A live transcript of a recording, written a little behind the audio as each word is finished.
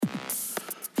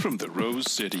From the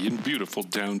Rose City in beautiful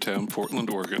downtown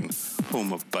Portland, Oregon,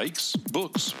 home of bikes,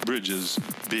 books, bridges,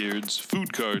 beards,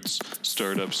 food carts,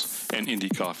 startups, and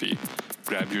indie coffee.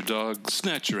 Grab your dog,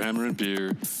 snatch your hammer and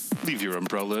beer, leave your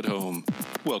umbrella at home.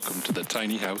 Welcome to the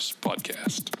Tiny House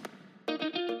Podcast.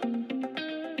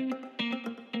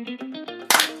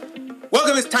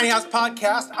 Welcome to the Tiny House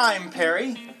Podcast. I'm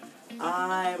Perry.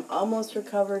 I'm almost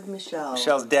recovered, Michelle.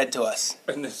 Michelle's dead to us.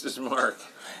 And this is Mark.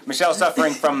 Michelle's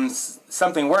suffering from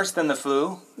something worse than the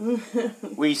flu.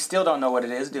 We still don't know what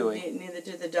it is, do we? Neither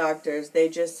do the doctors. They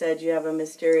just said you have a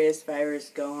mysterious virus,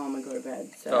 go home and go to bed.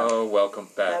 So Oh, welcome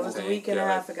back. that was a week and a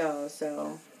half ago,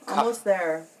 so almost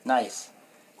there. Nice.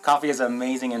 Coffee is an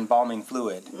amazing embalming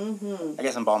fluid. Mm-hmm. I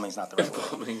guess embalming's not the right word.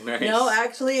 Embalming, nice. No,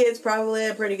 actually, it's probably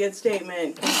a pretty good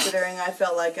statement, considering I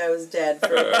felt like I was dead for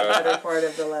the better part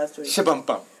of the last week.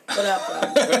 Shabum-bum. What up,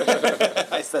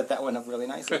 I set that one up really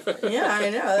nicely for you. Yeah, I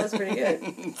know. That's pretty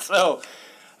good. So,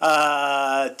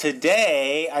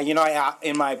 today,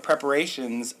 in my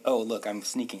preparations... Oh, look, I'm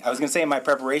sneaking. I was going to say in my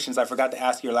preparations, I forgot to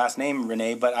ask your last name,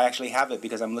 Rene, but I actually have it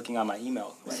because I'm looking on my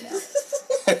email right now.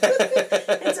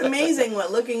 It's amazing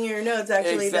what looking at your notes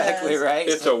actually exactly does. Right.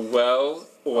 It's a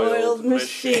well-oiled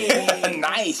machine.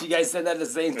 Nice. You guys said that at the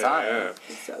same time.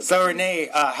 Yeah. So, Rene,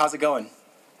 how's it going?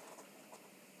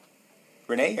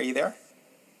 Rene, are you there?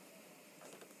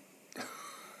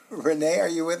 Rene, are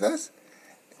you with us?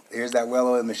 Here's that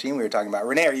well-oiled machine we were talking about.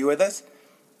 Rene, are you with us?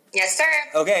 Yes, sir.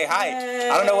 Okay, hi. Yay.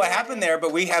 I don't know what happened there,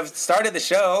 but we have started the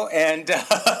show, and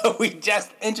we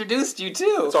just introduced you,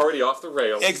 too. It's already off the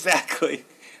rails. Exactly.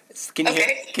 Can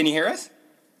you hear us?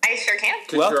 I sure can.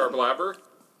 Could you hear our blabber?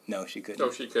 No, she couldn't.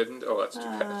 Oh, she couldn't? Oh, that's too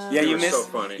bad. Yeah, You were so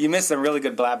funny. you missed some really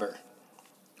good blabber.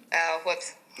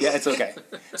 Whoops. Yeah, it's okay.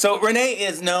 So Rene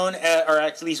is known, or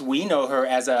at least we know her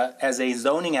as a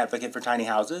zoning advocate for tiny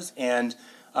houses, and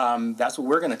that's what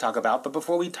we're going to talk about. But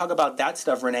before we talk about that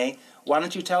stuff, Rene, why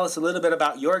don't you tell us a little bit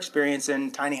about your experience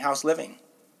in tiny house living?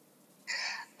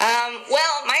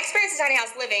 Well, my experience in tiny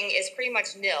house living is pretty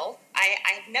much nil.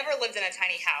 I've never lived in a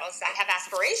tiny house. I have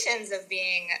aspirations of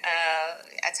being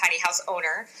a tiny house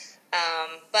owner,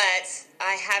 but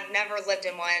I have never lived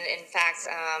in one. In fact,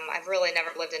 I've really never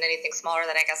lived in anything smaller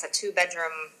than, I guess, a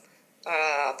 2-bedroom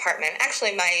apartment.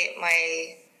 Actually,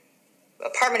 my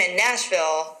apartment in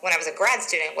Nashville when I was a grad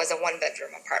student was a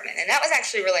 1-bedroom apartment, and that was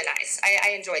actually really nice.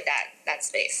 I enjoyed that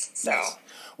space. So. Nice.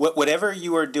 Whatever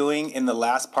you were doing in the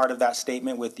last part of that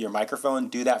statement with your microphone,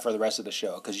 do that for the rest of the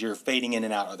show, because you're fading in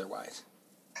and out otherwise.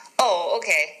 Oh,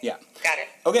 okay. Yeah. Got it.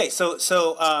 Okay, so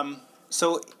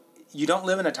you don't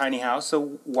live in a tiny house,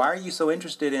 so why are you so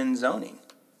interested in zoning?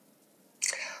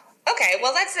 Okay,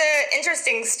 well, that's an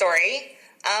interesting story.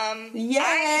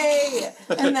 Yay!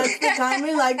 And that's the kind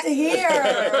we like to hear.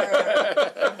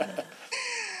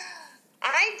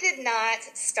 I did not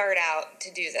start out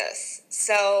to do this.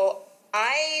 So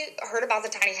I heard about the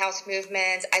tiny house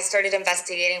movement. I started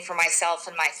investigating for myself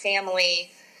and my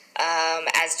family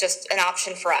as just an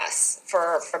option for us,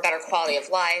 for better quality of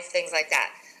life, things like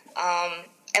that.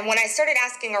 And when I started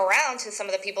asking around to some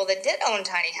of the people that did own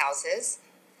tiny houses,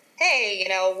 hey,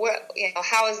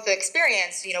 how is the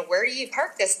experience? Where do you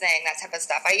park this thing? That type of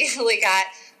stuff. I usually got,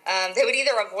 they would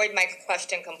either avoid my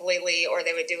question completely, or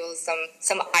they would do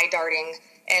some eye darting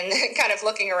and kind of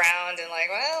looking around and like,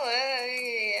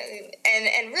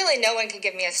 and really no one could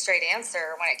give me a straight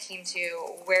answer when it came to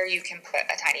where you can put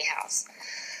a tiny house.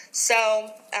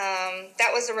 So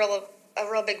that was a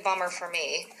real big bummer for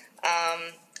me.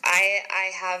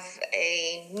 I have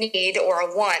a need or a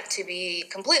want to be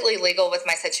completely legal with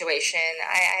my situation.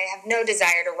 I have no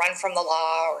desire to run from the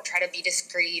law or try to be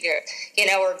discreet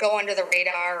or go under the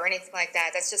radar or anything like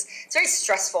that. It's very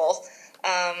stressful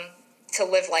to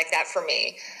live like that for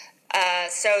me.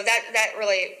 So that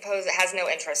really has no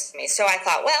interest in me. So I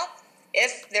thought, well,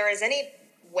 if there is any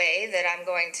way that I'm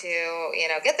going to,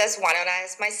 get this, why don't I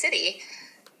ask my city?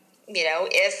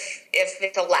 If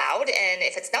it's allowed, and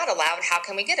if it's not allowed, how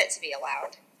can we get it to be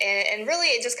allowed? And really,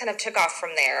 it just kind of took off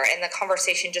from there, and the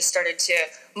conversation just started to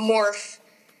morph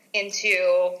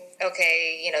into,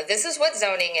 okay, this is what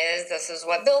zoning is, this is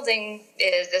what building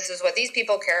is, this is what these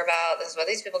people care about, this is what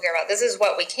these people care about, this is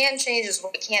what we can change, this is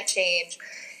what we can't change.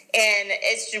 And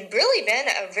it's really been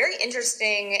a very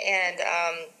interesting and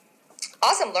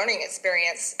awesome learning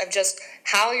experience of just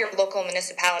how your local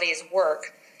municipalities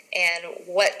work, and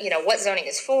what zoning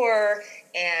is for,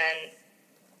 and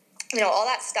all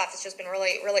that stuff. It's just been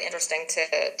really, really interesting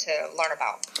to learn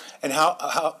about. And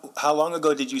how long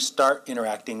ago did you start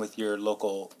interacting with your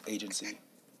local agency?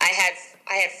 I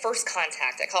had first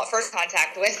contact. I call it first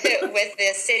contact with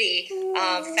the city.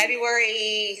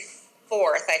 February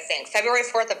 4th, I think. February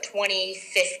 4th of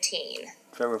 2015.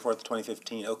 February 4th,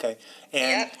 2015. Okay.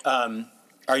 And Yep.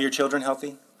 are your children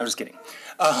healthy? I'm just kidding.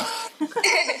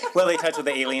 Well, they touch with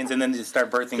the aliens and then just start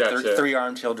birthing Gotcha.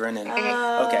 three-armed children. And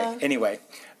okay. Anyway,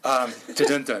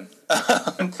 dun-dun-dun.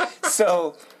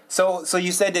 So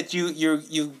you said that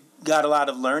you got a lot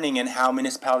of learning in how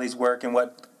municipalities work and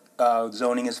what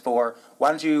zoning is for. Why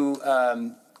don't you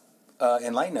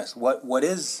enlighten us?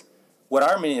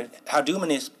 How do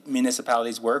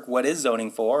municipalities work? What is zoning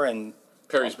for? And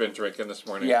Perry's been drinking this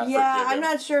morning. Yeah. Yeah, Forgive I'm him.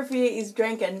 not sure if he's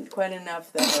drinking quite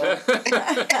enough though.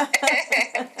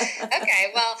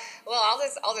 Okay, well, I'll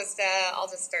just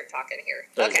start talking here.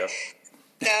 There you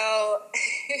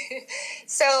Okay,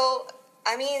 so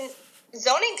I mean,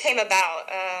 zoning came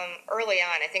about early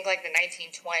on. I think like the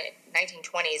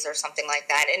 1920s or something like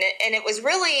that, and it was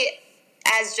really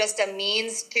as just a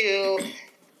means to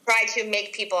try to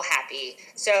make people happy.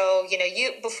 So,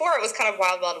 before it was kind of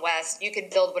wild, wild west. You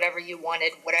could build whatever you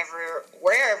wanted,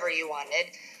 wherever you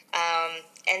wanted.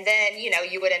 And then,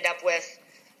 you would end up with,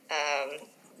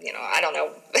 I don't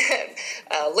know,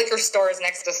 liquor stores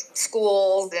next to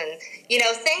schools and,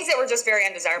 things that were just very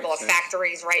undesirable,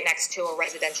 factories right next to a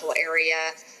residential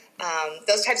area.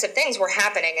 Those types of things were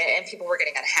happening and people were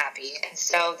getting unhappy. And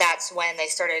so that's when they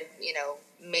started,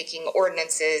 making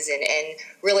ordinances and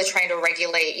really trying to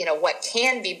regulate, what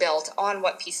can be built on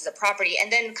what pieces of property,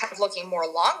 and then kind of looking more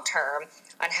long term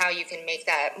on how you can make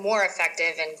that more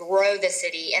effective and grow the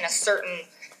city in a certain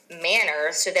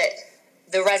manner so that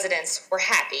the residents were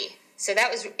happy. So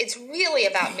it's really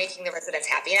about making the residents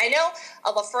happy. And I know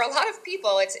for a lot of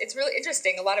people, it's really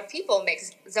interesting. A lot of people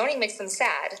zoning makes them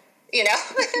sad.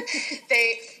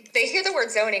 They hear the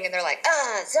word zoning and they're like,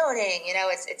 zoning,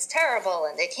 it's terrible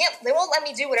and they won't let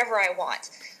me do whatever I want.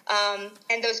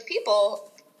 And those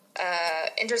people,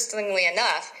 interestingly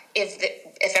enough,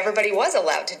 if everybody was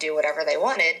allowed to do whatever they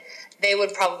wanted, they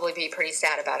would probably be pretty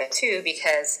sad about it too,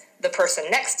 because the person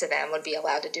next to them would be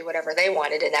allowed to do whatever they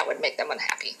wanted, and that would make them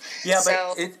unhappy. Yeah,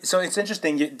 so it's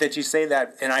interesting that you say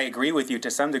that, and I agree with you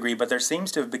to some degree. But there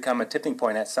seems to have become a tipping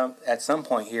point at some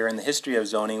point here in the history of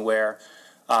zoning, where,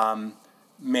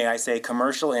 may I say,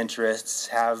 commercial interests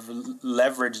have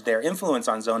leveraged their influence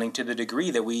on zoning to the degree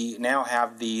that we now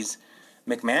have these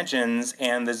McMansions,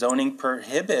 and the zoning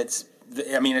prohibits.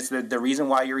 I mean, it's the reason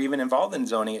why you're even involved in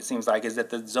zoning, it seems like, is that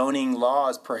the zoning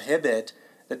laws prohibit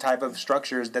the type of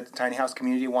structures that the tiny house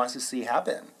community wants to see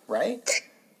happen, right?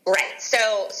 Right.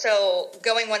 So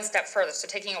going one step further,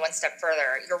 taking it one step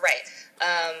further, you're right.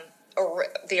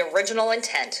 The original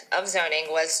intent of zoning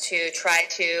was to try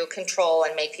to control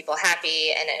and make people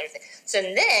happy and everything. So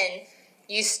then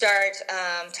you start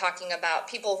talking about,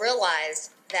 people realize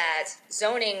that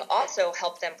zoning also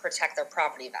helped them protect their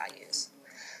property values.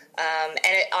 And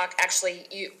it actually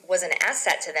was an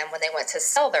asset to them when they went to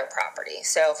sell their property.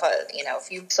 So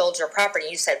if you sold your property,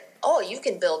 you said, "Oh, you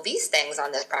can build these things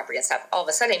on this property and stuff." All of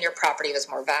a sudden, your property was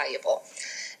more valuable,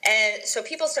 and so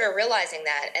people started realizing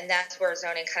that, and that's where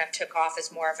zoning kind of took off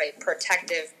as more of a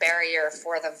protective barrier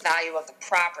for the value of the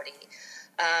property.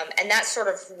 And that's sort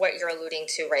of what you're alluding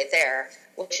to right there,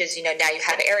 which is now you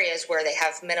have areas where they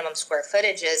have minimum square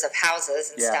footages of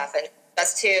houses and stuff, and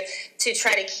that's to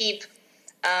try to keep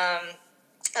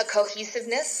a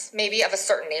cohesiveness maybe of a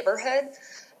certain neighborhood,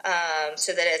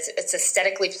 so that it's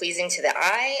aesthetically pleasing to the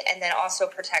eye, and then also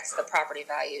protects the property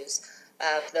values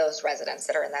of those residents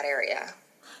that are in that area.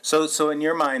 So in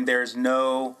your mind, there's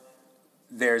no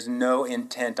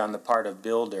intent on the part of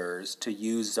builders to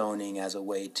use zoning as a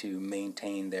way to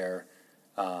maintain their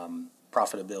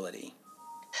profitability.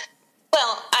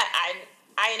 Well,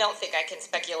 I don't think I can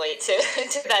speculate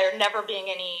to there never being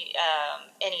any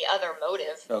other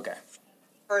motive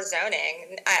for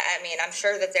zoning. I mean, I'm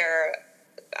sure that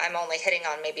I'm only hitting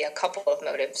on maybe a couple of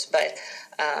motives, but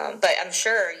I'm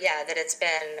sure, that it's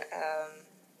been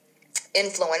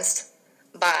influenced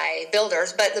by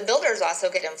builders, but the builders also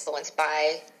get influenced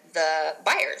by the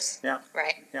buyers. Yeah.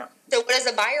 Right? Yeah. So what does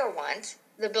a buyer want?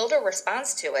 The builder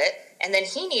responds to it, and then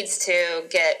he needs to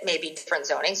get maybe different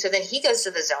zoning. So then he goes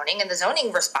to the zoning, and the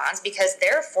zoning responds because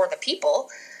they're for the people.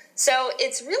 So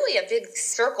it's really a big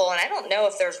circle, and I don't know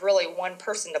if there's really one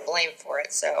person to blame for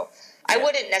it. So I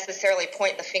wouldn't necessarily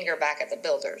point the finger back at the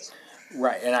builders.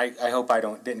 Right, and I hope I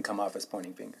didn't come off as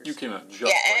pointing fingers. You cannot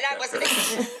just and I wasn't.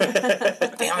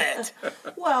 Damn it.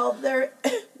 Well, there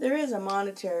is a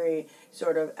monetary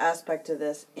sort of aspect to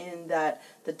this, in that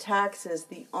the taxes,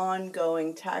 the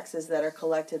ongoing taxes that are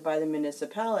collected by the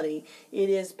municipality, it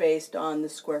is based on the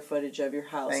square footage of your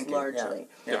house largely.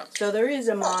 Yeah. So there is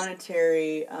a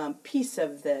monetary piece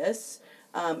of this.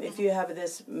 If you have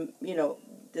this,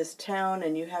 this town,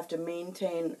 and you have to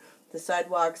maintain the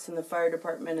sidewalks and the fire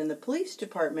department and the police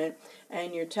department,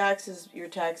 and your tax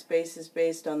base is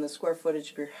based on the square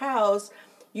footage of your house.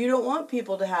 You don't want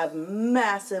people to have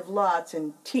massive lots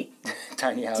and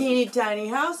Tiny houses. teeny tiny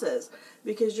houses,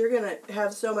 because you're going to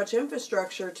have so much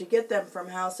infrastructure to get them from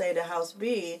house A to house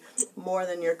B more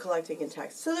than you're collecting in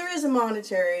tax. So there is a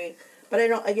monetary, but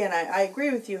I agree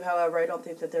with you. However, I don't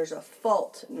think that there's a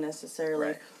fault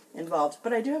necessarily involved.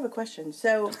 But I do have a question.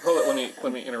 So Hold it,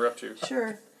 let me interrupt you.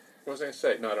 sure. What was I going to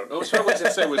say? No, I don't know. So what I was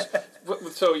going to say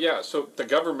was, so the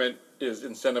government is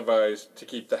incentivized to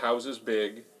keep the houses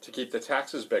big, to keep the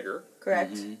taxes bigger.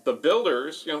 Correct. Mm-hmm. The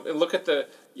builders, and look at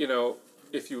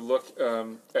if you look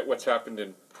at what's happened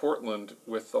in Portland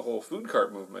with the whole food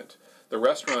cart movement, the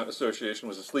restaurant association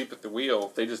was asleep at the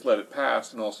wheel. They just let it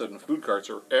pass, and all of a sudden food carts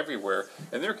are everywhere,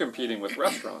 and they're competing with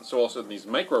restaurants. So all of a sudden these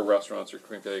micro restaurants are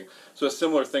competing. So a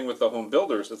similar thing with the home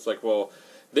builders. It's like, well,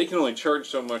 they can only charge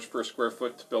so much per square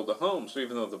foot to build a home. So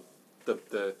even though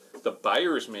the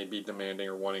buyers may be demanding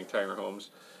or wanting tiny homes,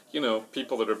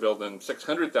 people that are building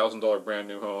 $600,000 brand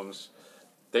new homes,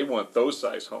 they want those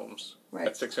size homes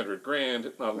at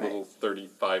 $600,000, not a little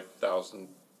 $35,000.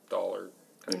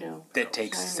 That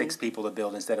takes 6 people to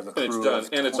build instead of a crew. And it's done,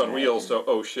 and it's on wheels. So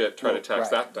try to tax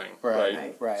that thing,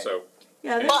 right? So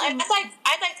Yeah. Well, and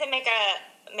I'd like to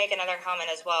make another comment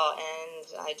as well, and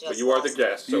I just. But you are the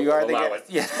guest, so you are the allow guest.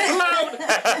 it. Yeah.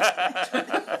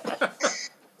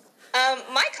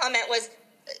 My comment was,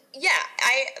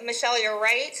 Michelle, you're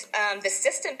right. The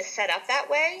system is set up that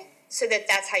way so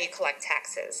that's how you collect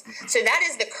taxes. So that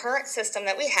is the current system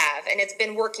that we have, and it's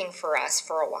been working for us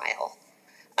for a while.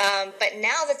 But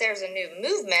now that there's a new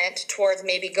movement towards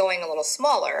maybe going a little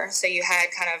smaller, so you had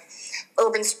kind of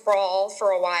urban sprawl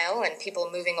for a while and people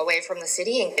moving away from the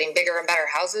city and getting bigger and better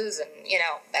houses and,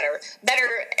 better,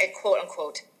 quote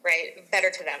unquote, right? Better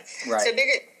to them. Right. So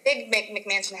big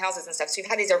McMansion houses and stuff. So you've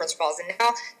had these urban sprawls, and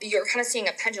now you're kind of seeing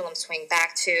a pendulum swing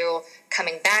back to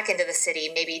coming back into the city,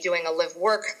 maybe doing a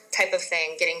live-work type of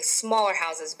thing, getting smaller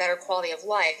houses, better quality of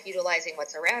life, utilizing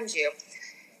what's around you.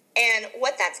 And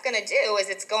what that's going to do is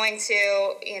it's going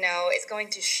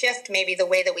to shift maybe the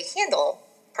way that we handle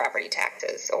property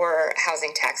taxes or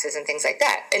housing taxes and things like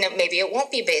that. And maybe it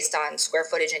won't be based on square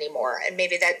footage anymore. And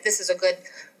maybe that this is a good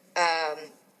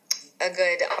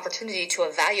opportunity to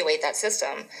evaluate that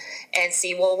system and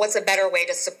see, well, what's a better way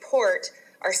to support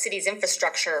our city's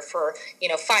infrastructure for,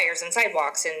 fires and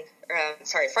sidewalks and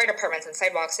fire departments and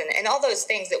sidewalks and all those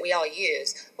things that we all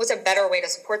use. What's a better way to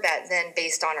support that than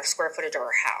based on our square footage of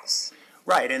our house?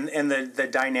 Right, and the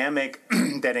dynamic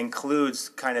that includes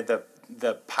kind of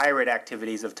the pirate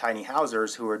activities of tiny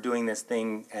housers who are doing this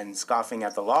thing and scoffing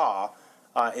at the law,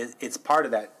 it's part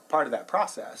of that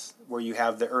process where you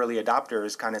have the early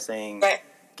adopters kind of saying,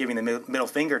 giving the middle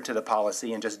finger to the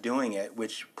policy and just doing it,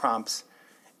 which prompts.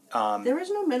 There was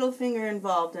no middle finger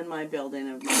involved in my building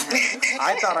of my house.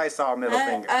 I thought I saw a middle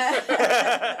finger.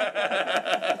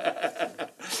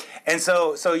 And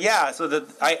so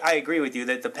I agree with you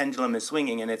that the pendulum is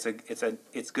swinging, and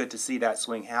it's good to see that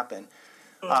swing happen.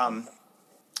 Go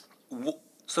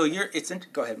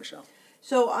ahead, Michelle.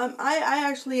 So I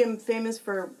actually am famous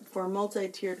for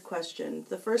multi-tiered questions.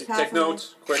 The first half. Take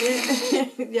notes, quick.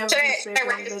 Yeah, Should I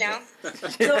write this down?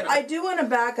 So I do want to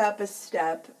back up a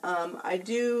step.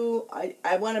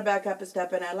 I want to back up a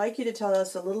step, and I'd like you to tell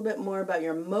us a little bit more about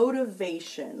your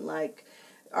motivation. Like,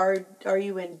 are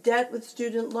you in debt with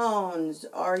student loans?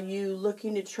 Are you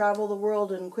looking to travel the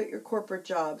world and quit your corporate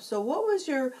job? So what was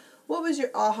your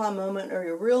aha moment or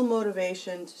your real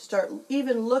motivation to start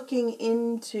even looking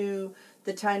into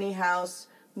the tiny house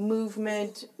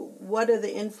movement? What are the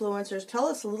influencers? Tell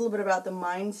us a little bit about the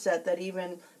mindset that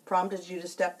even prompted you to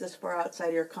step this far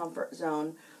outside your comfort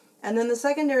zone. And then the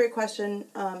second question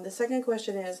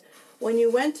is, when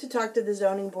you went to talk to the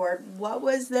zoning board, what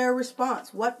was their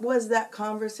response? What was that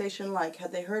conversation like?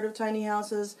 Had they heard of tiny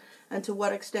houses, and to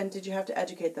what extent did you have to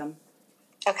educate them?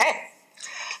 Okay.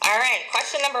 All right.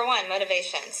 Question number 1,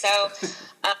 motivation. So,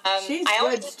 she's a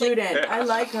good student. I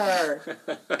like her.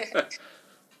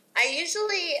 I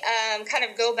usually kind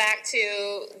of go back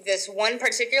to this one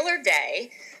particular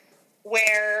day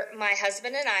where my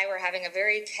husband and I were having a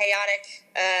very chaotic,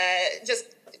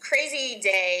 just crazy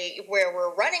day where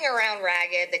we're running around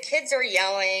ragged. The kids are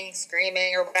yelling,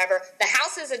 screaming, or whatever. The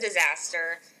house is a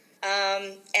disaster,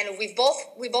 and we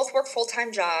both work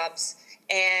full-time jobs,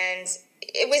 and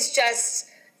it was just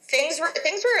things were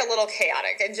a little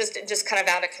chaotic and just kind of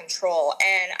out of control.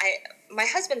 And my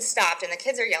husband stopped, and the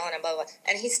kids are yelling and blah blah.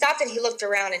 And he stopped and he looked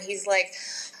around and he's like,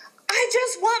 I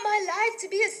just want my life to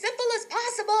be as simple as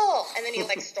possible. And then he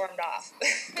like stormed off.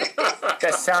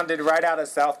 That sounded right out of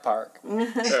South Park.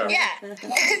 Yeah.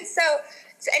 And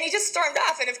and he just stormed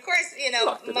off. And of course,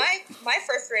 my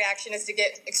first reaction is to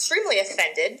get extremely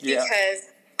offended because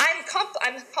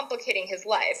I'm complicating his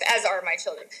life, as are my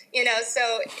children.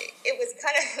 So it was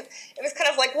kind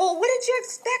of like, well, what did you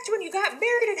expect when you got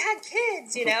married and had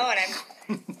kids? And I'm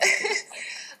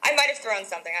I might have thrown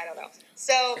something, I don't know.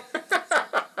 So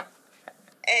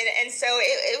and so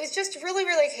it was just really,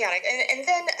 really chaotic. And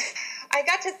then I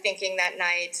got to thinking that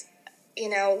night,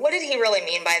 what did he really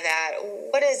mean by that?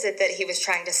 What is it that he was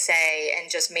trying to say and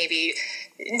just maybe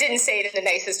didn't say it in the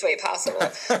nicest way possible?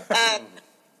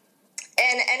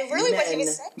 And really what he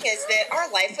was saying is that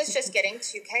our life was just getting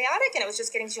too chaotic and it was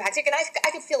just getting too hectic, and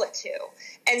I could feel it too.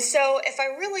 And so if I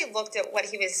really looked at what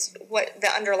the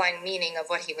underlying meaning of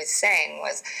what he was saying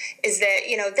is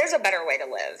that, there's a better way to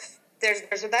live.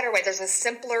 There's a better way. There's a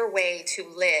simpler way to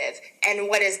live. And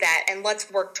what is that? And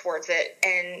let's work towards it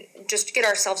and just get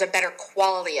ourselves a better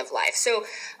quality of life. So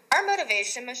our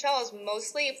motivation, Michelle, is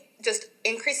mostly just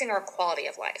increasing our quality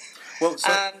of life. Well,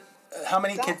 so how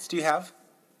many kids do you have?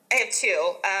 I have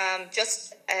two.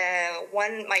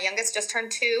 One, my youngest just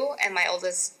turned 2, and my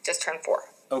oldest just turned 4.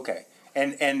 Okay.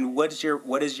 And what is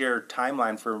your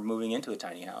timeline for moving into a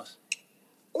tiny house?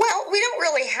 Well, we don't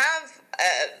really have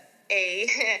a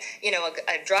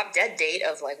drop dead date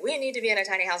of like we need to be in a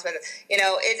tiny house, but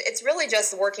it's really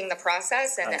just working the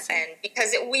process and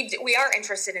because we are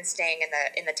interested in staying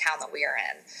in the town that we are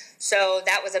in. So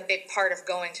that was a big part of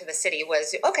going to the city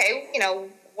was okay,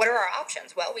 what are our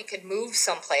options? Well, we could move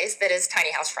someplace that is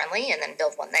tiny house friendly and then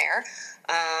build one there,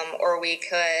 or we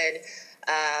could.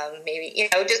 Maybe,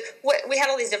 we had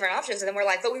all these different options, and then we're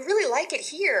like, but we really like it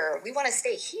here. We want to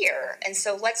stay here. And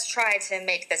so let's try to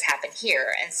make this happen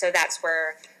here. And so that's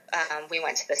where we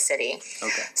went to the city.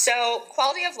 Okay. So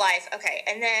quality of life. Okay.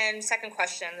 And then second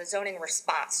question, the zoning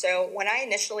response. So when I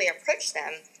initially approached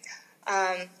them,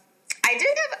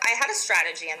 I had a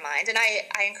strategy in mind, and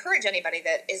I encourage anybody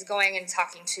that is going and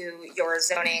talking to your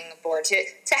zoning board to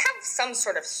have some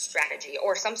sort of strategy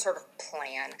or some sort of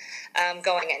plan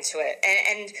going into it.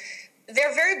 And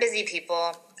they're very busy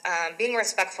people, being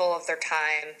respectful of their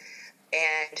time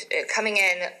and coming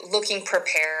in looking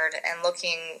prepared and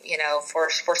looking,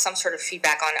 for some sort of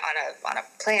feedback on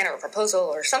a plan or a proposal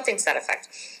or something to that effect.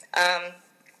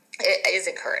 It is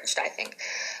encouraged, I think.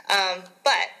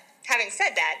 But having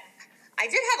said that, I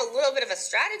did have a little bit of a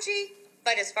strategy,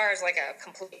 but as far as like a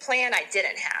complete plan, I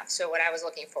didn't have. So what I was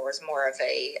looking for was more of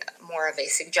a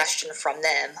suggestion from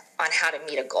them on how to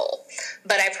meet a goal.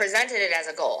 But I presented it as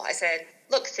a goal. I said,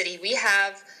 look, city, we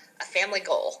have a family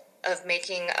goal of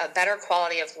making a better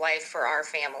quality of life for our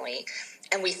family.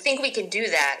 And we think we can do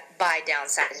that by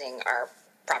downsizing our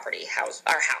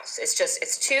house.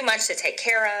 It's too much to take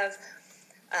care of.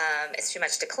 It's too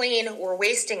much to clean. We're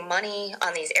wasting money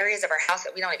on these areas of our house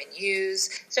that we don't even use.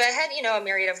 So I had, a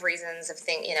myriad of reasons of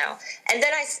things, and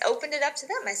then I opened it up to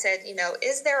them. I said,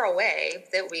 is there a way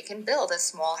that we can build a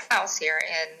small house here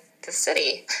in the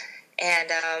city?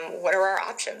 And what are our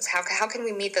options? How can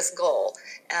we meet this goal?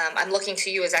 I'm looking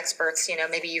to you as experts.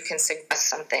 Maybe you can suggest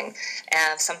something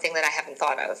that I haven't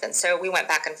thought of. And so we went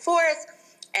back and forth,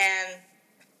 and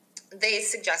they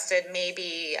suggested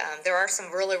maybe there are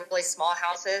some really, really small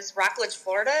houses. Rockledge,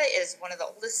 Florida is one of the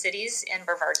oldest cities in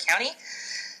Brevard County.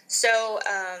 So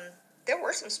there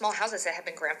were some small houses that have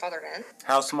been grandfathered in.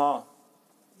 How small?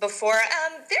 Before,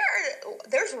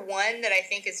 there's one that I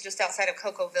think is just outside of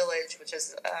Cocoa Village, which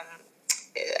is,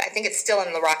 I think it's still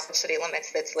in the Rockledge city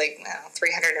limits. That's like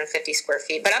 350 square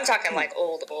feet. But I'm talking like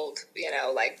old,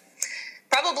 like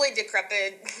probably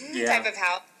decrepit type of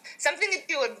house. Something that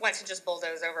you would want to just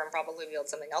bulldoze over and probably build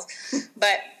something else.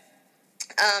 But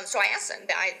so I asked them.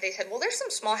 They said, well, there's some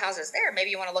small houses there.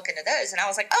 Maybe you want to look into those. And I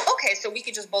was like, oh, okay, so we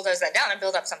could just bulldoze that down and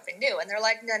build up something new. And they're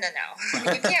like, no.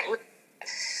 You can't.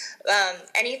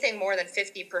 Anything more than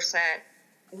 50%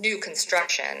 new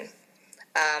construction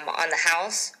on the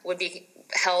house would be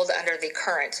held under the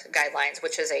current guidelines,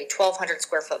 which is a 1,200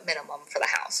 square foot minimum for the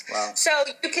house. Wow. So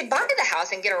you could buy the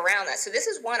house and get around that. So this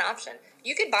is one option.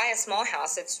 You could buy a small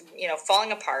house that's,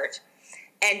 falling apart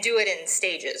and do it in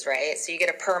stages, right? So you get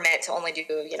a permit to only do,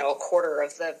 a quarter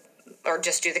of or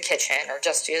just do the kitchen or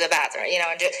just do the bathroom,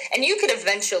 and you could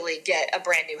eventually get a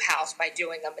brand new house by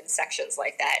doing them in sections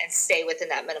like that and stay within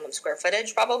that minimum square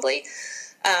footage probably.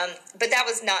 But that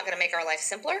was not going to make our life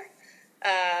simpler.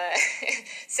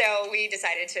 So we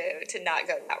decided to not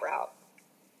go that route.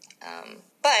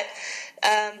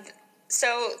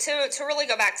 So to really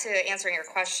go back to answering your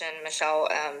question, Michelle,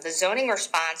 the zoning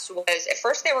response was, at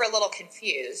first they were a little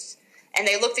confused And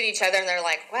they looked at each other and they're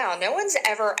like, wow, no one's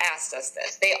ever asked us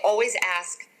this. They always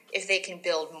ask if they can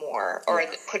build more or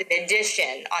put an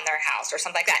addition on their house or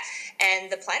something like that.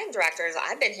 And the planning directors,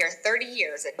 I've been here 30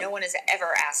 years and no one has ever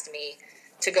asked me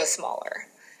to go smaller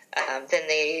than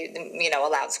the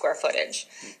allowed square footage.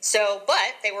 So,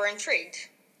 but they were intrigued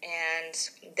and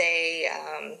they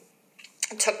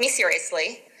took me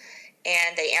seriously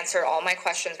and they answered all my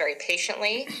questions very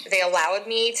patiently. They allowed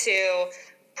me to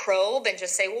probe and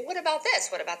just say, well, what about this?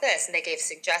 What about this? And they gave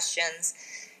suggestions.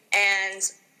 And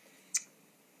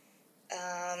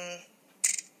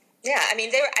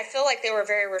I feel like they were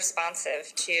very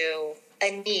responsive to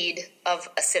a need of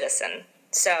a citizen.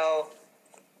 So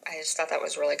I just thought that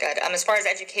was really good. As far as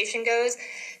education goes,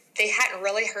 they hadn't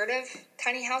really heard of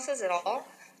tiny houses at all.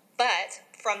 But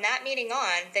from that meeting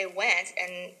on, they went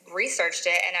and researched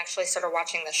it and actually started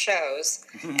watching the shows.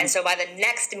 And so by the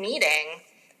next meeting,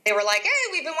 they were like, hey,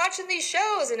 we've been watching these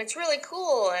shows and it's really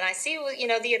cool. And I see,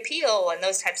 the appeal and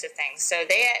those types of things. So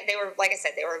they were, like I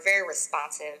said, they were very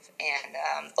responsive and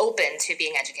open to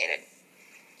being educated.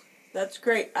 That's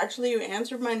great. Actually, you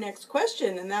answered my next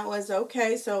question, and that was,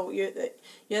 okay, so you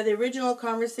had the original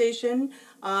conversation.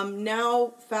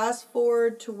 Now, fast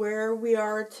forward to where we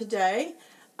are today.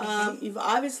 You've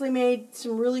obviously made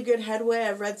some really good headway.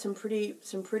 I've read some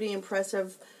pretty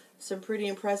impressive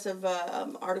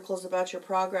articles about your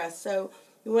progress. So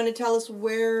you want to tell us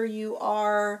where you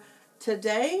are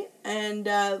today and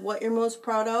what you're most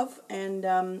proud of, and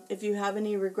if you have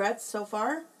any regrets so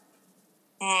far?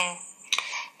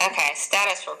 Okay,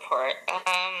 status report.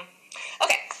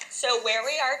 Okay, so where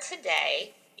we are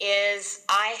today is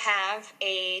I have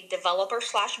a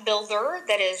developer/builder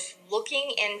that is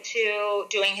looking into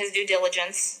doing his due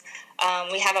diligence.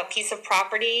 We have a piece of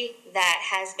property that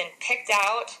has been picked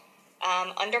out,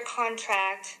 under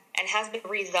contract, and has been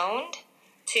rezoned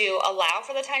to allow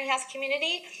for the tiny house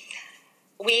community.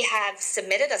 We have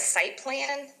submitted a site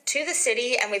plan to the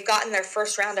city, and we've gotten their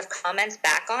first round of comments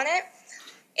back on it.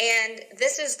 And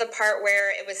this is the part where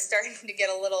it was starting to get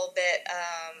a little bit...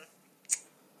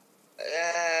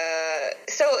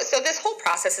 So this whole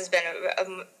process has been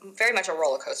very much a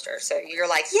roller coaster. So you're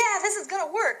like, yeah, this is going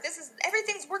to work.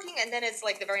 Everything's working. And then it's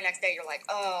like the very next day you're like,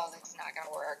 oh, that's not going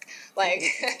to work. Like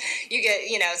you get,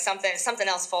 something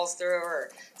else falls through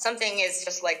or something is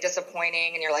just like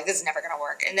disappointing and you're like, this is never going to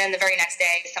work. And then the very next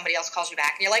day somebody else calls you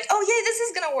back and you're like, oh yeah, this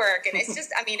is going to work. And it's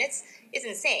just, it's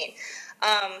insane.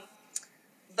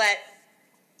 But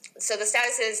so the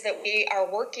status is that we are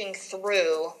working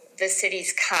through the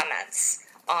city's comments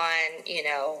on,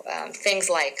 things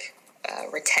like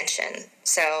retention.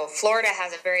 So Florida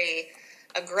has a very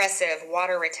aggressive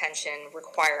water retention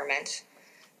requirement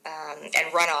and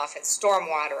runoff and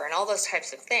stormwater and all those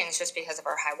types of things just because of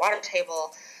our high water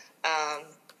table.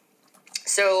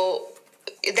 So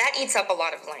that eats up a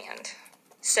lot of land.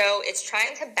 So it's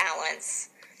trying to balance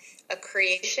a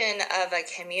creation of a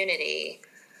community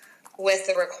with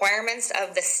the requirements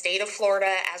of the state of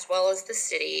Florida as well as the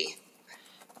city,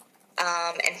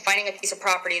 and finding a piece of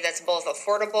property that's both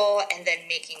affordable and then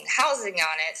making housing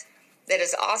on it that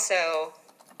is also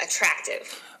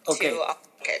attractive to a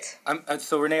market.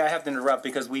 So Rene, I have to interrupt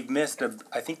because based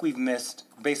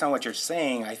on what you're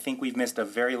saying, I think we've missed a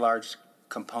very large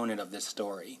component of this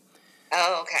story.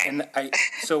 Oh, okay. And back it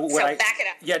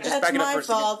up. Yeah, just That's back it up my for a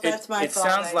second. fault. That's my fault. It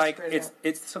sounds like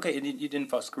it's okay. You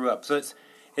didn't screw up. So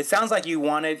it sounds like you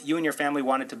and your family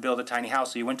wanted to build a tiny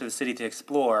house, so you went to the city to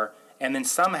explore, and then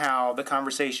somehow the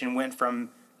conversation went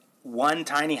from one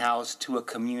tiny house to a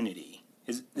community.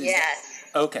 Yes.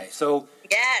 Okay, so...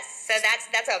 Yes, so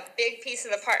that's a big piece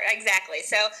of the part. Exactly.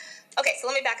 So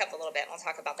let me back up a little bit, and we'll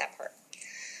talk about that part.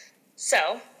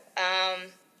 So,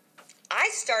 I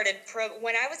started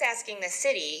when I was asking the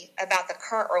city about the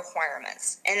current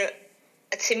requirements, and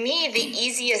to me, the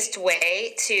easiest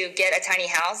way to get a tiny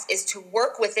house is to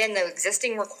work within the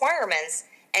existing requirements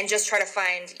and just try to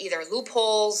find either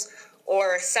loopholes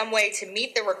or some way to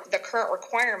meet the current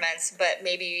requirements, but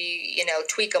maybe,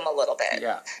 tweak them a little bit.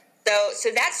 Yeah.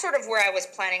 So that's sort of where I was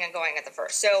planning on going at the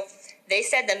first. So they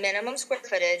said the minimum square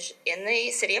footage in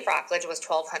the city of Rockledge was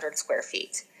 1,200 square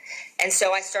feet. And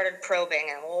so I started probing,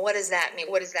 and what does that mean?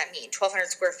 What does that mean? 1,200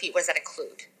 square feet, what does that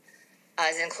include?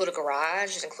 Does it include a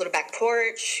garage? Does it include a back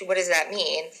porch? What does that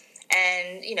mean?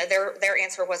 And, their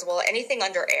answer was, well, anything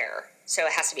under air. So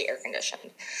it has to be air conditioned.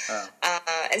 Oh.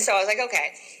 And so I was like,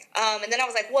 okay. And then I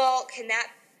was like, well, can that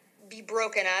be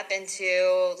broken up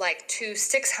into like 2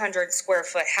 600 square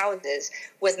foot houses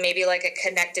with maybe like a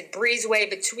connected breezeway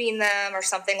between them or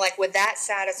something? Like, would that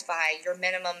satisfy your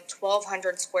minimum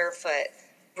 1,200 square foot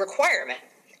requirement?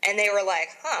 And they were like,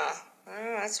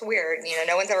 oh, that's weird.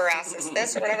 No one's ever asked us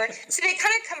this or whatever. So they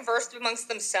kind of conversed amongst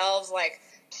themselves, like,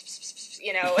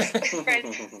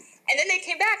 friends. And then they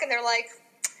came back and they're like,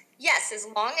 yes, as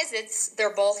long as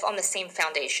they're both on the same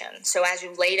foundation. So as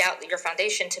you laid out your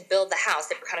foundation to build the house,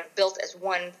 they were kind of built as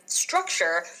one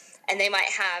structure, and they might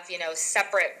have,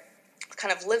 separate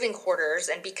kind of living quarters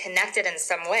and be connected in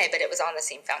some way, but it was on the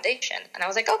same foundation. And I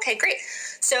was like, okay, great.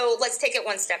 So let's take it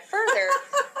one step further.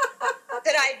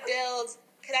 Could I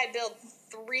build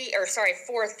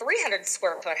 4 300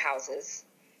 square foot houses,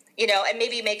 and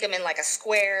maybe make them in like a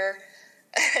square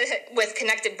with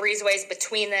connected breezeways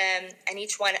between them, and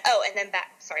each one, and then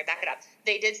back it up.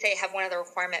 They did say have one other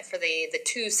requirement for the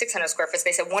 2 600 square foot.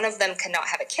 They said one of them cannot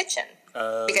have a kitchen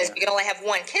because you can only have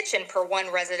one kitchen per one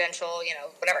residential,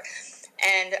 whatever.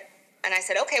 And I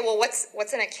said, okay, well,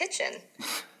 what's in a kitchen?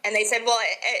 And they said, well,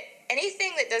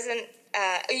 anything that doesn't,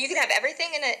 you can have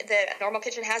everything in the normal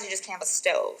kitchen has, you just can't have a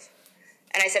stove.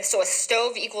 And I said, so a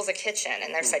stove equals a kitchen?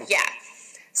 And they said, yeah.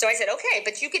 So I said, okay,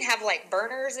 but you can have like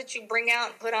burners that you bring out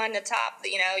and put on the top,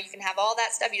 you can have all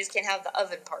that stuff. You just can't have the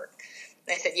oven part.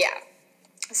 And they said, yeah.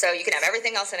 So you can have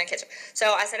everything else in a kitchen.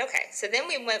 So I said, okay. So then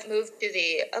we moved to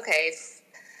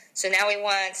so now we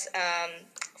want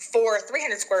 4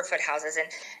 300 square foot houses,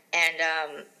 and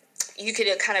you could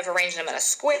kind of arrange them in a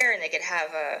square, and they could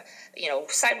have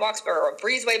sidewalks or a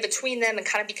breezeway between them and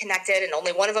kind of be connected, and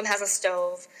only one of them has a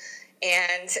stove.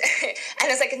 And I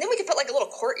was like, and then we could put like a little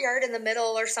courtyard in the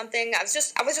middle or something. I was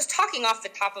just talking off the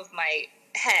top of my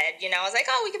head, I was like,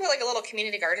 oh, we could put like a little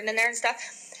community garden in there and stuff.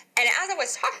 And as I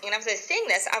was talking and I was saying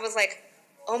this, I was like,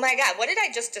 oh my God, what did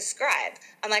I just describe?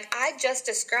 I'm like, I just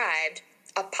described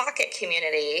a pocket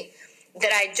community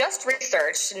that I just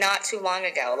researched not too long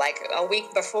ago, like a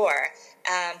week before,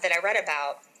 that I read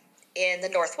about in the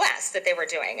Northwest that they were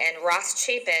doing. And Ross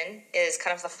Chapin is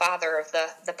kind of the father of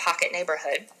the pocket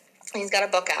neighborhood. He's got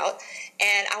a book out,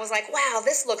 and I was like, wow,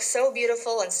 this looks so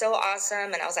beautiful and so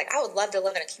awesome. And I was like, I would love to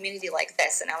live in a community like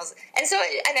this. And I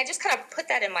just kind of put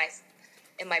that in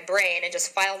my brain and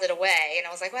just filed it away. And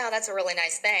I was like, wow, that's a really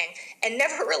nice thing. And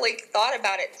never really thought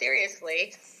about it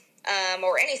seriously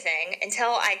or anything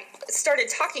until I started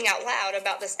talking out loud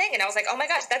about this thing. And I was like, oh my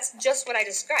gosh, that's just what I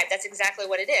described. That's exactly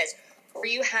what it is. Where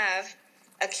you have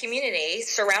a community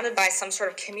surrounded by some sort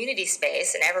of community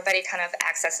space, and everybody kind of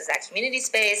accesses that community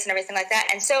space and everything like that.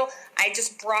 And so I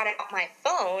just brought out my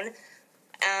phone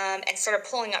and started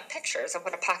pulling up pictures of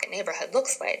what a pocket neighborhood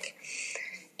looks like.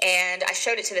 And I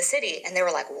showed it to the city, and they were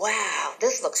like, wow,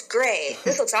 this looks great.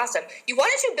 This looks awesome. Why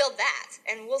don't you build that,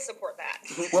 and we'll support that.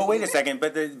 Well, wait a second,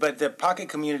 but the pocket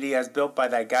community as built by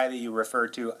that guy that you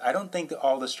referred to, I don't think that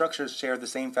all the structures share the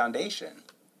same foundation.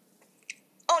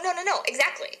 Oh, no,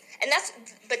 exactly. And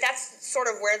that's sort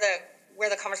of where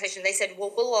the conversation, they said,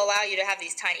 well, we'll allow you to have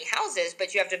these tiny houses,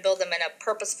 but you have to build them in a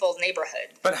purposeful neighborhood.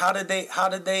 But how did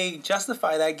they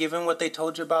justify that, given what they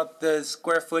told you about the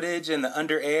square footage and the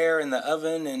under air and the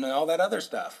oven and all that other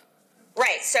stuff?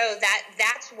 Right. So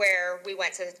that's where we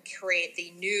went to create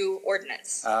the new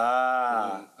ordinance.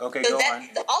 Okay, so go on.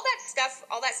 All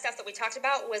that stuff that we talked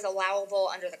about was allowable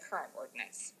under the current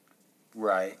ordinance.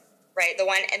 Right. Right,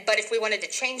 but if we wanted to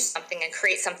change something and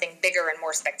create something bigger and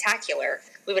more spectacular,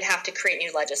 we would have to create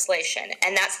new legislation,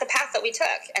 and that's the path that we took.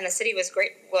 And the city was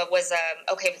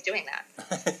okay with doing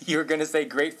that. You were going to say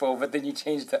grateful, but then you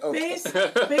changed to okay.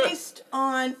 Based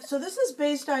on, so this is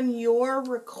based on your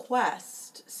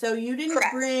request. So you didn't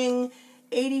Correct. Bring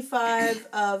 85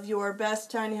 of your best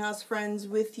tiny house friends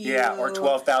with you. Yeah, or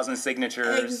 12,000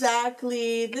 signatures.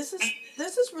 Exactly. This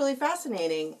is really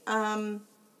fascinating.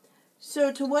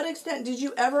 So to what extent did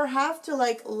you ever have to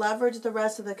leverage the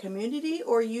rest of the community,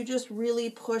 or you just really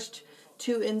pushed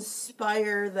to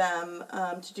inspire them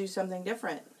to do something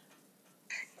different?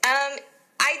 I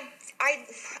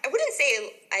wouldn't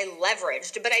say I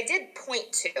leveraged, but I did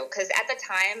point to, because at the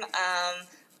time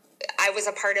I was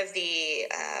a part of the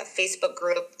Facebook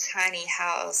group Tiny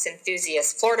House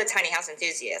Enthusiasts, Florida Tiny House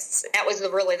Enthusiasts. That was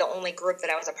really the only group that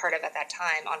I was a part of at that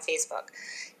time on Facebook.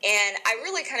 And I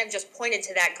really kind of just pointed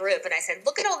to that group and I said,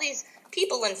 look at all these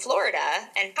people in Florida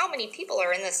and how many people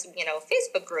are in this,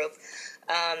 Facebook group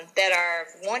that are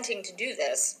wanting to do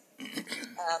this.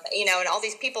 And all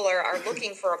these people are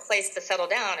looking for a place to settle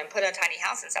down and put a tiny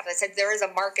house and stuff. I said, there is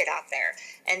a market out there.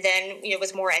 And then, it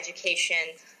was more education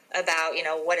about,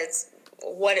 what is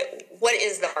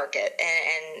the market,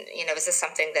 and is this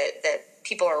something that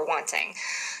people are wanting?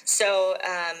 So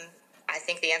I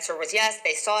think the answer was yes.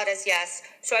 They saw it as yes.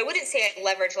 So I wouldn't say I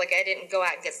leveraged, like I didn't go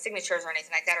out and get signatures or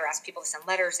anything like that or ask people to send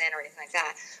letters in or anything like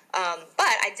that.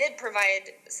 But I did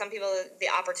provide some people the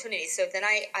opportunity. So then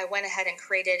I went ahead and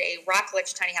created a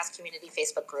Rockledge Tiny House Community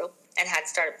Facebook group and had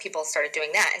people started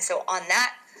doing that. And so on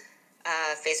that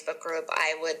Facebook group,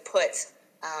 I would put,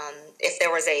 if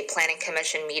there was a planning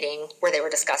commission meeting where they were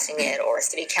discussing it or a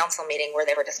city council meeting where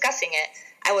they were discussing it,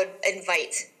 I would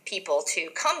invite people to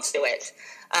come to it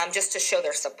just to show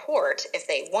their support if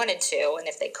they wanted to and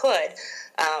if they could.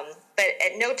 But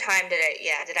at no time did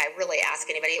I really ask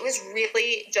anybody. It was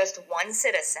really just one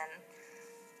citizen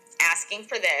asking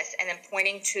for this and then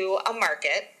pointing to a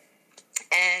market,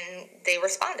 and they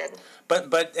responded. But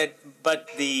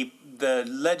the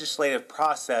legislative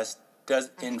process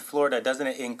in Florida, doesn't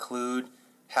it include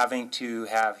having to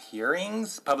have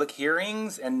hearings, public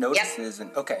hearings, and notices? Yep.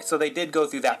 And okay, so they did go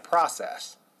through that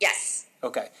process. Yes.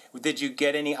 Okay. Did you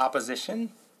get any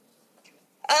opposition?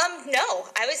 No.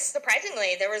 I was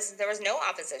surprisingly there was no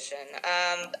opposition.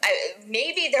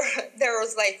 Maybe there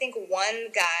was, I think,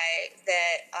 one guy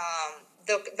that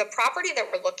the property that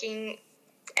we're looking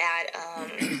at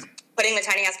putting the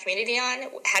tiny house community on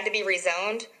had to be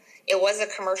rezoned. It was a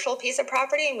commercial piece of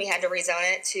property, and we had to rezone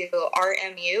it to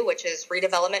RMU, which is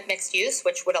redevelopment mixed use,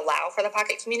 which would allow for the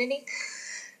pocket community.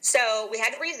 So we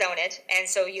had to rezone it, and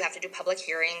so you have to do public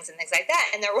hearings and things like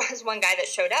that. And there was one guy that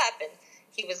showed up, and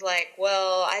he was like,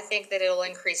 well, I think that it'll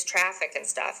increase traffic and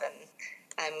stuff. And,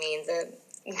 I mean,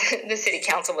 the city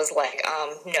council was like,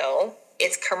 no,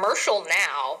 it's commercial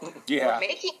now. Yeah. We're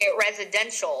making it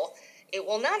residential. It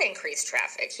will not increase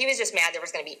traffic. He was just mad there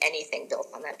was going to be anything built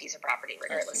on that piece of property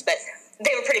regardless. But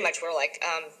they were pretty much like,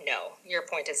 no, your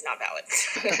point is not valid.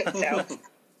 So,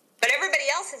 but everybody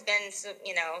else has been,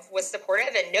 was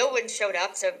supportive, and no one showed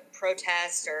up to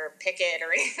protest or picket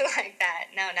or anything like that.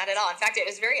 No, not at all. In fact, it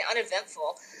was very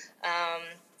uneventful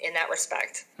in that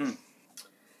respect.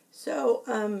 So,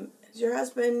 has your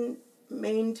husband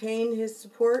maintained his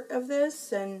support of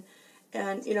this? And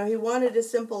he wanted a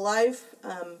simple life.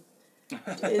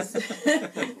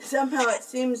 Somehow it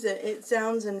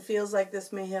sounds and feels like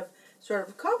this may have sort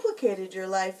of complicated your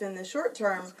life in the short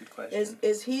term. That's a good question.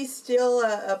 Is he still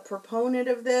a proponent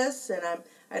of this? And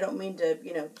I don't mean to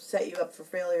set you up for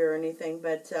failure or anything,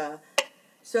 but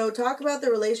so talk about the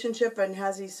relationship, and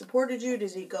has he supported you?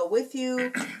 Does he go with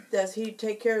you? Does he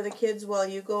take care of the kids while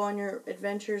you go on your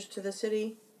adventures to the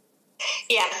city?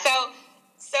 Yeah.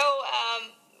 So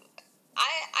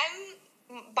I'm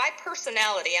by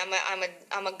personality, I'm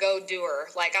a go-doer.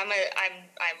 Like I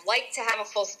like to have a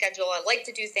full schedule. I like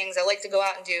to do things. I like to go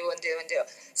out and do.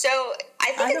 So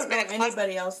I think I don't know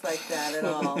anybody else like that at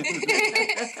all. I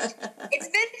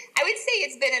would say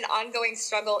it's been an ongoing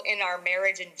struggle in our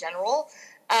marriage in general.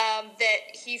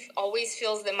 That he always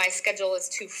feels that my schedule is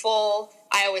too full.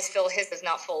 I always feel his is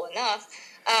not full enough.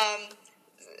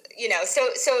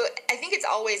 So I think it's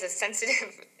always a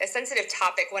sensitive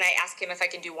topic when I ask him if I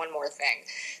can do one more thing.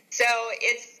 So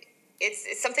it's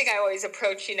something I always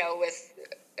approach, with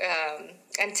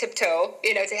and tiptoe,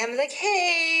 to him, like,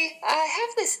 hey, I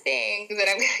have this thing that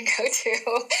I'm going to go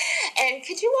to, and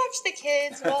could you watch the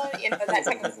kids? Well, that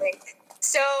type of thing.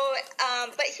 So,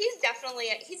 but he's definitely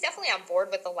on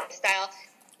board with the lifestyle.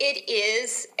 It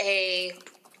is a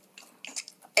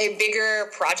bigger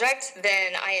project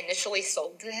than I initially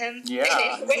sold to him. Yeah. In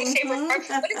any way, shape, or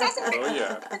form. But it's also a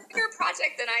yeah. bigger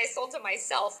project than I sold to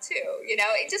myself, too.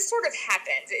 It just sort of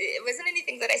happened. It wasn't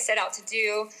anything that I set out to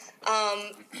do.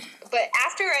 But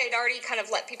after I had already kind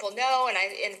of let people know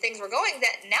and things were going,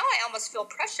 that now I almost feel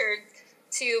pressured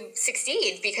to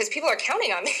succeed because people are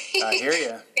counting on me. I hear you.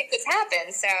 to make this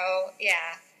happen. So,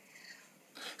 yeah.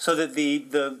 So that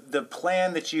the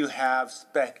plan that you have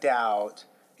spec'd out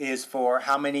is for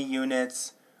how many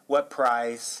units, what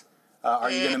price, are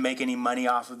you going to make any money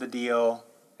off of the deal,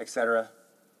 etc.?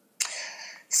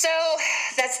 So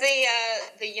that's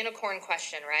the unicorn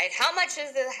question, right? How much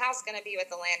is the house going to be with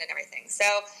the land and everything? So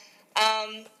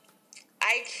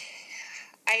I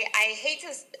hate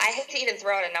to even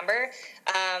throw out a number.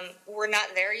 We're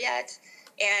not there yet,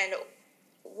 and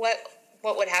what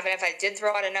would happen if I did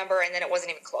throw out a number and then it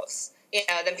wasn't even close?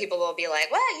 Then people will be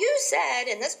like, well, you said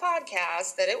in this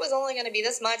podcast that it was only going to be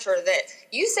this much, or that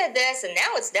you said this and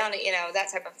now it's down to, that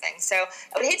type of thing. So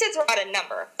I would hate to throw out a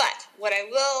number, but what I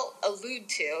will allude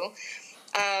to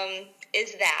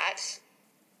is that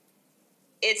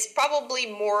it's probably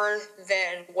more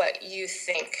than what you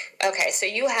think. Okay, so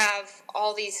you have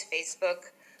all these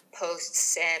Facebook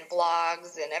posts and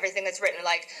blogs and everything that's written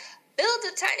like, build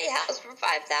a tiny house for $5,000,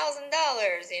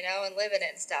 and live in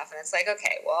it and stuff. And it's like,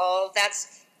 okay, well,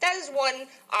 that's that is one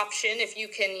option if you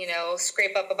can,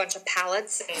 scrape up a bunch of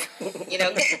pallets and,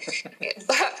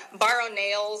 borrow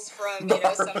nails from,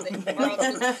 something.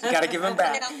 You got to give them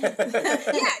back.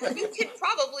 Yeah, you could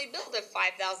probably build a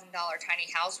 $5,000 tiny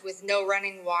house with no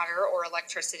running water or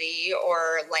electricity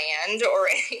or land or,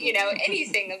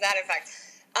 anything of that effect.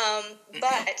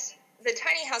 But the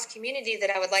tiny house community that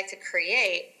I would like to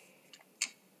create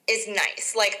is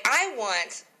nice. Like, I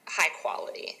want high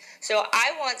quality. So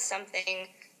I want something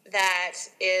that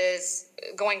is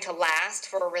going to last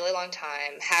for a really long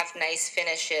time, have nice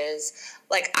finishes.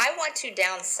 Like, I want to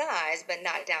downsize, but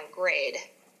not downgrade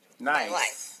my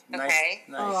life. Okay?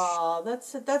 Nice. Oh,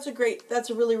 that's a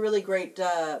really, really great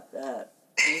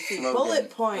bullet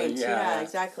point. Yeah,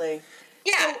 exactly.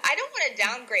 Yeah, I don't want to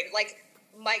downgrade. Like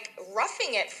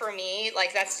roughing it for me,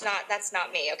 like that's not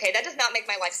me. Okay, that does not make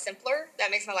my life simpler. That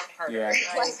makes my life harder. Yeah.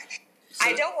 Like,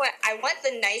 I want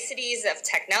the niceties of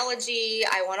technology.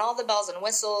 I want all the bells and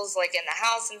whistles, like in the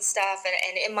house and stuff,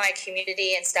 and in my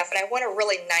community and stuff. And I want a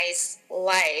really nice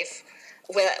life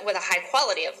with a high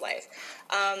quality of life.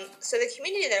 So the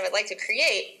community that I would like to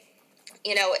create,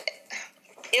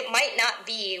 it might not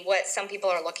be what some people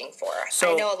are looking for.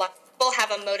 So, I know a lot of people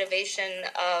have a motivation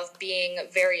of being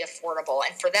very affordable,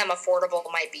 and for them, affordable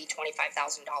might be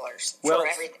 $25,000 for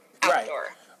everything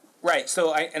outdoor. Right.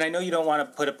 So, I know you don't want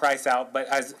to put a price out, but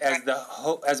as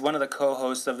one of the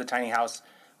co-hosts of the Tiny House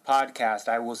podcast,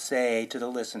 I will say to the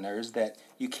listeners that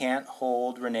you can't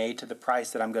hold Rene to the price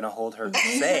that I'm going to hold her to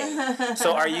say.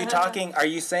 So, are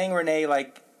you saying, Rene,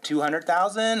 like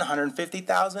 $200,000,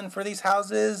 $150,000 for these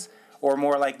houses, or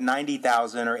more like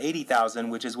 $90,000 or $80,000,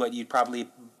 which is what you'd probably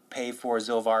pay for a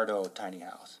Zilvardo tiny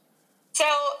house? So,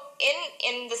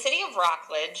 in the city of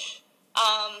Rockledge,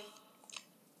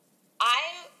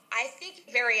 I think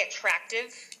very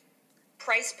attractive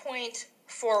price point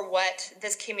for what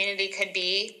this community could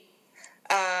be.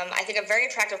 I think a very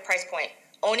attractive price point.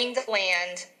 Owning the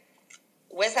land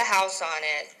with a house on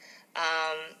it,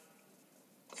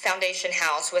 foundation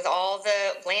house with all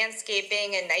the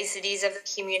landscaping and niceties of the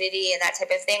community and that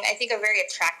type of thing. I think a very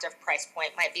attractive price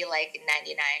point might be like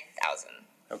 $99,000.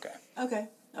 Okay.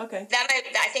 I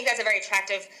think that's a very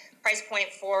attractive price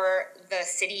point for the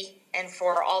city and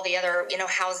for all the other,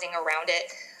 housing around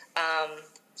it.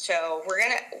 So we're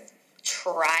going to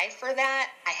try for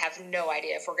that. I have no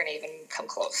idea if we're going to even come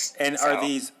close. And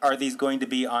are these going to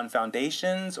be on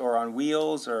foundations or on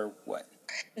wheels or what?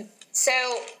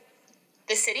 So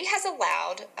the city has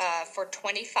allowed for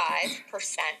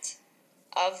 25%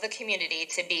 of the community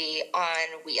to be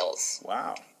on wheels.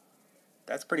 Wow.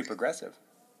 That's pretty progressive.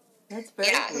 That's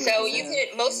very cool. So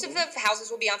most of the houses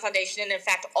will be on foundation, and in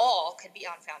fact, all could be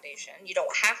on foundation. You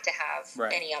don't have to have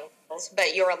any on wheels,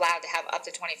 but you're allowed to have up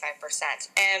to 25%.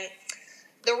 And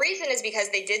the reason is because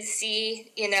they did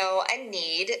see, a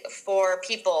need for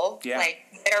people that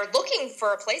are looking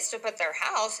for a place to put their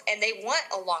house, and they want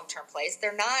a long-term place.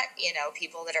 They're not,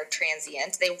 people that are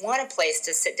transient. They want a place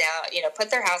to sit down, put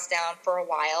their house down for a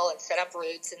while and set up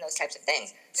roots and those types of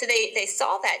things. So they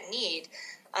saw that need.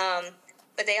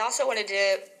 But they also had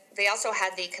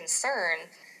the concern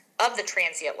of the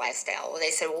transient lifestyle. They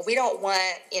said, well, we don't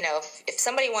want, if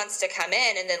somebody wants to come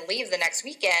in and then leave the next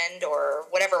weekend or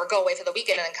whatever, or go away for the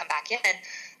weekend and then come back in,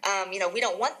 we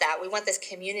don't want that. We want this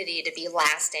community to be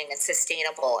lasting and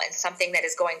sustainable and something that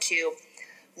is going to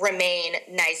remain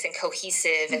nice and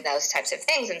cohesive and those types of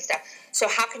things and stuff. So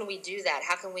how can we do that?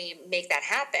 How can we make that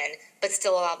happen, but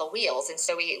still allow the wheels? And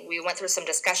so we went through some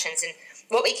discussions, and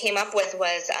what we came up with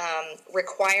was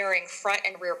requiring front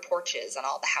and rear porches on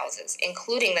all the houses,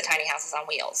 including the tiny houses on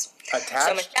wheels. Attached?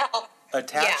 So Michelle,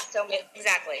 Attached? Yeah,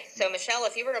 exactly. So Michelle,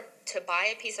 if you were to buy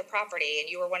a piece of property and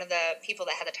you were one of the people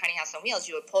that had the tiny house on wheels,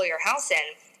 you would pull your house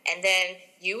in, and then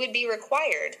you would be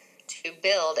required to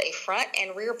build a front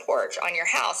and rear porch on your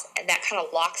house, and that kind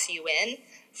of locks you in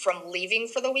from leaving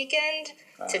for the weekend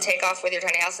to take off with your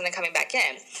tiny house and then coming back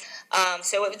in.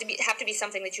 So it would have to be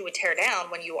something that you would tear down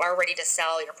when you are ready to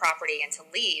sell your property and to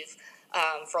leave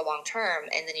for long term,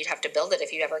 and then you'd have to build it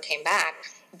if you ever came back.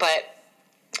 But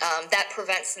that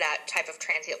prevents that type of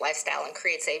transient lifestyle and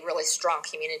creates a really strong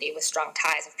community with strong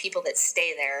ties of people that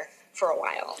stay there for a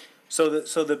while. So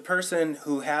the person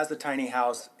who has a tiny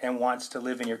house and wants to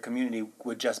live in your community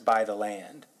would just buy the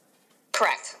land?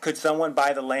 Correct. Could someone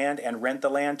buy the land and rent the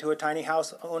land to a tiny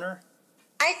house owner?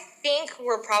 I think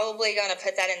we're probably going to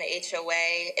put that in the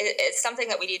HOA. It's something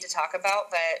that we need to talk about,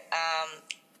 but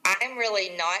I'm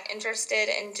really not interested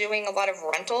in doing a lot of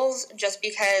rentals, just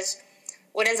because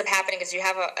what ends up happening is you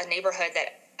have a neighborhood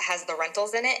that has the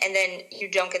rentals in it, and then you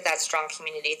don't get that strong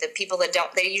community. The people that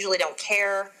don't, they usually don't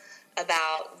care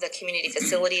about the community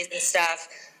facilities and stuff.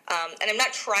 And I'm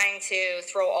not trying to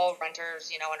throw all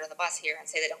renters, under the bus here and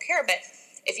say they don't care, but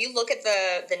if you look at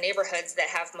the neighborhoods that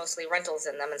have mostly rentals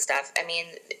in them and stuff, I mean,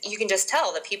 you can just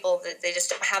tell the people that they just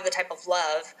don't have the type of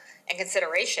love and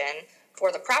consideration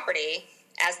for the property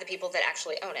as the people that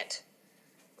actually own it.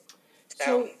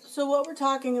 So what we're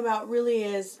talking about really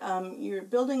is you're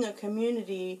building a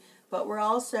community, but we're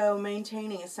also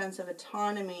maintaining a sense of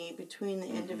autonomy between the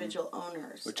individual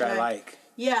owners. Which I like.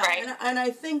 Yeah, right. and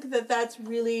I think that that's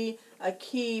really a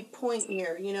key point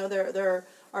here. There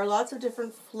are lots of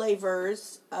different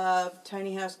flavors of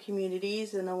tiny house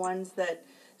communities, and the ones that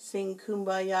sing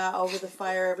Kumbaya over the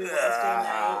fire every Wednesday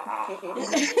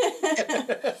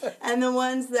night. And the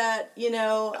ones that,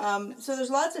 so there's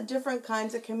lots of different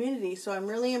kinds of communities. So I'm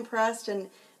really impressed, and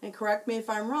correct me if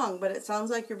I'm wrong, but it sounds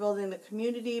like you're building the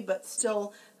community, but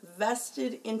still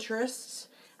vested interests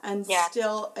and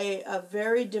still a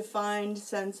very defined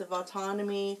sense of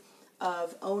autonomy,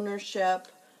 of ownership.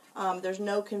 There's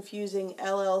no confusing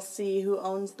LLC who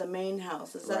owns the main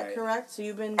house. Is that correct? So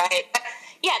you've been... Right.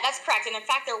 Yeah, that's correct. And in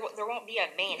fact, there won't be a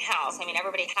main house. I mean,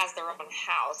 everybody has their own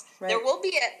house. Right. There will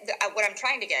be what I'm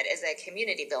trying to get is a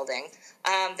community building.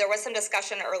 There was some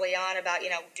discussion early on about,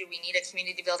 do we need a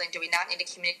community building? Do we not need a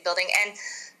community building? And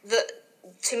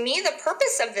to me, the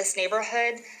purpose of this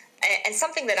neighborhood, and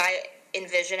something that I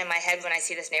envision in my head when I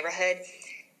see this neighborhood,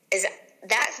 is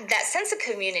that sense of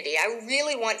community. I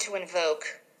really want to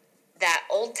invoke that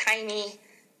old-timey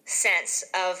sense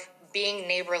of being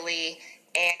neighborly,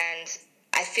 and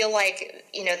I feel like,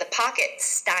 the pocket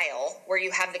style where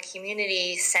you have the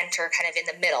community center kind of in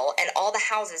the middle and all the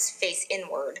houses face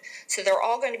inward. So they're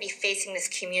all going to be facing this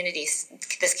community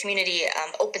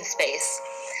open space.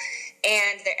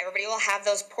 And everybody will have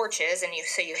those porches, and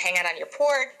so you hang out on your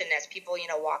porch, and as people,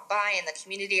 walk by in the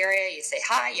community area, you say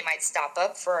hi. You might stop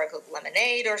up for a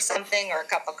lemonade or something, or a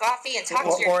cup of coffee, and talk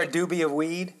to your... Or a doobie of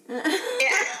weed. Yeah.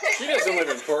 She doesn't live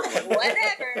in Portland.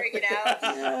 Whatever,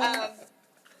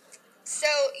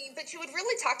 but you would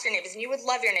really talk to your neighbors, and you would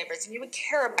love your neighbors, and you would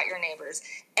care about your neighbors,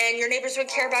 and your neighbors would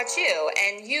care about you,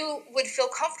 and you would feel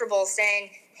comfortable saying,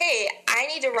 hey, I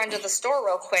need to run to the store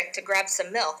real quick to grab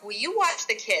some milk. Will you watch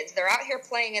the kids? They're out here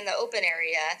playing in the open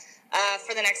area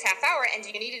for the next half hour, and do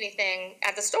you need anything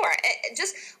at the store?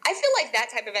 I feel like that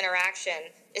type of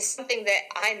interaction is something that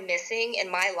I'm missing in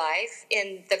my life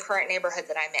in the current neighborhood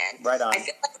that I'm in. Right on.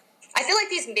 I feel like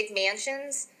these big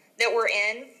mansions that we're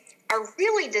in are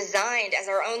really designed as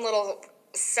our own little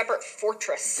separate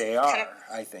fortress. They are,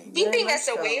 I think. Keeping us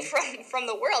away from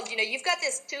the world. You've got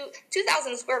this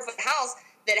 2,000 square foot house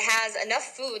that has enough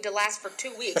food to last for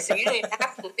 2 weeks, so you don't even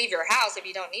have to leave your house if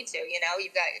you don't need to.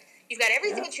 You've got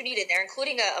everything that you need in there,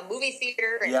 including a movie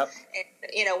theater and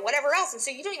whatever else. And so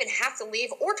you don't even have to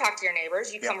leave or talk to your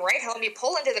neighbors. You come right home, you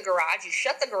pull into the garage, you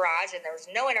shut the garage, and there's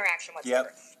no interaction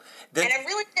whatsoever. And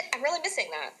I'm really missing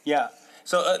that. Yeah.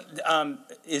 So,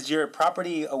 is your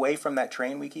property away from that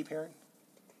train we keep hearing?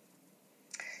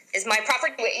 Is my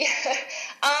property?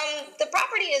 The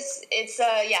property is. So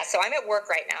I'm at work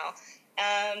right now.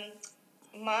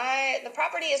 The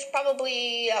property is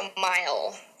probably a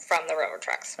mile from the railroad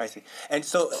tracks. I see. And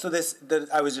so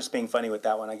I was just being funny with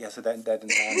that one. I guess that didn't sound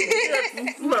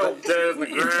good.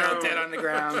 Dead on the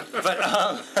ground.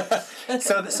 But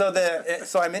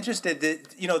so I'm interested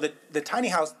that the tiny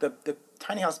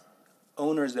house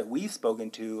owners that we've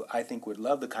spoken to, I think, would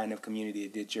love the kind of community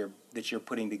that you're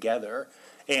putting together,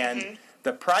 and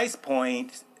the price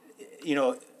point,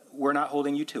 we're not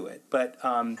holding you to it, but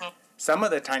some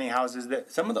of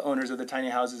the owners of the tiny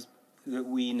houses that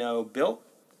we know built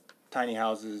tiny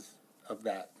houses of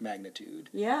that magnitude.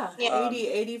 Yeah,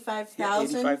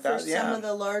 85,000 for some of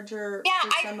the larger,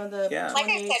 some of the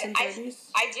 28s and 30s.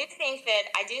 I do think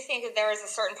that there is a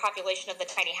certain population of the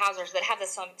tiny housers that have the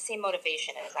same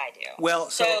motivation as I do.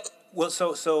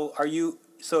 So are you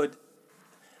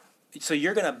So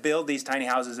you're going to build these tiny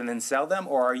houses and then sell them,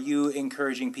 or are you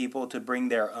encouraging people to bring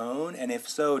their own? And if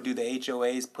so, do the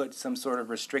HOAs put some sort of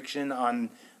restriction on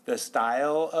the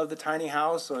style of the tiny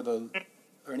house or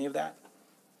any of that?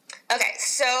 Okay,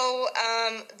 so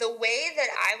the way that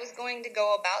I was going to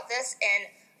go about this, and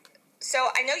so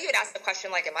I know you had asked the question,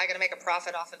 like, am I going to make a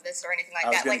profit off of this or anything like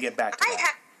that? I was going to get back to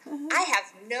that. I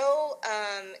have no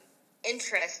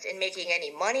interest in making any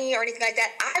money or anything like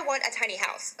that. I want a tiny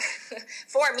house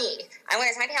for me. I want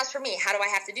a tiny house for me. How do I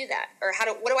have to do that? Or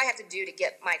what do I have to do to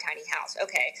get my tiny house?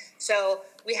 Okay, so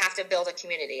we have to build a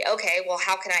community. Okay, well,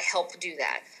 how can I help do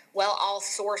that? Well, I'll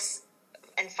source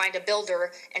and find a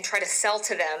builder and try to sell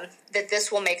to them that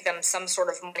this will make them some sort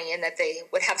of money and that they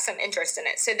would have some interest in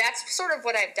it. So that's sort of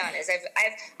what I've done. Is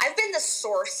I've been the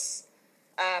source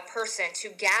person to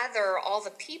gather all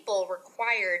the people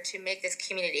required to make this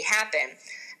community happen.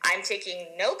 I'm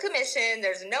taking no commission.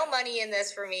 There's no money in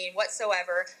this for me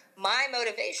whatsoever. My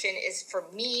motivation is for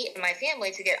me and my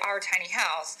family to get our tiny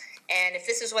house. And if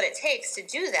this is what it takes to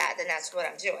do that, then that's what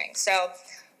I'm doing. So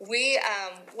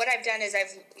what I've done is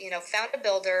I've found a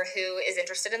builder who is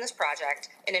interested in this project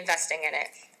and investing in it.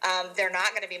 They're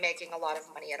not going to be making a lot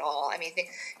of money at all. I mean,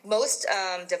 most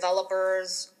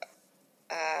developers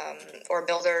or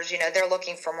builders, they're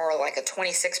looking for more like a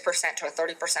 26% to a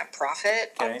 30%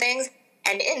 profit on things.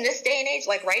 And in this day and age,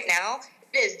 like right now,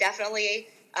 it is definitely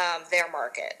their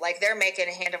market. Like they're making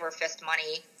hand over fist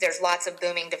money. There's lots of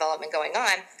booming development going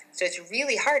on. So it's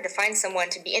really hard to find someone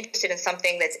to be interested in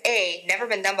something that's A, never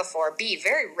been done before, B,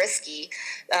 very risky.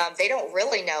 They don't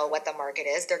really know what the market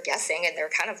is. They're guessing and they're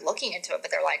kind of looking into it,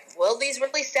 but they're like, will these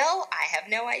really sell? I have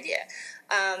no idea.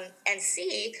 And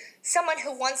C, someone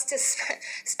who wants to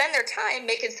spend their time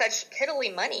making such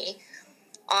piddly money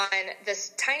on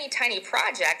this tiny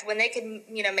project when they could,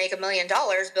 make $1 million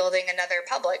building another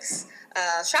Publix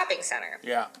shopping center.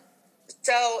 Yeah.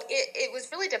 So it was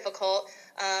really difficult.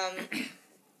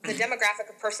 The demographic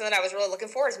of person that I was really looking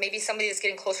for is maybe somebody that's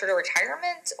getting closer to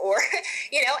retirement or,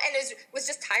 and was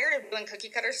just tired of doing cookie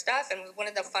cutter stuff and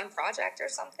wanted a fun project or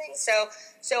something. So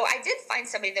I did find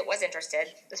somebody that was interested.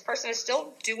 This person is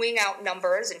still doing out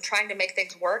numbers and trying to make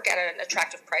things work at an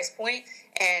attractive price point.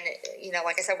 And,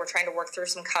 like I said, we're trying to work through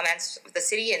some comments with the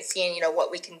city and seeing,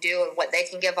 what we can do and what they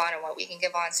can give on and what we can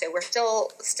give on. So we're still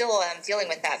dealing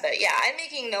with that. But, yeah, I'm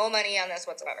making no money on this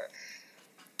whatsoever.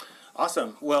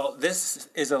 Awesome. Well, this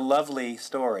is a lovely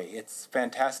story. It's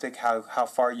fantastic how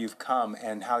far you've come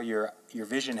and how your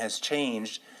vision has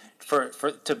changed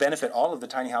to benefit all of the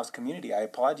tiny house community. I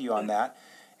applaud you on that.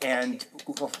 And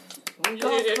and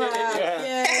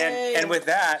with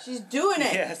that, she's doing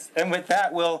it. Yes. And with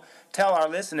that, we'll tell our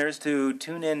listeners to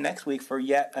tune in next week for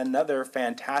yet another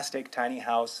fantastic tiny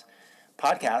house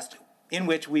podcast in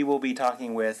which we will be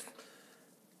talking with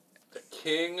the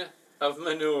king of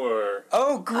manure.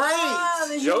 Oh,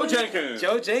 great! Joe Jenkins.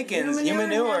 Joe Jenkins,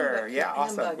 Humanure. Yeah,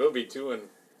 awesome. We'll be doing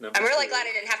number I'm really 2. glad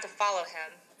I didn't have to follow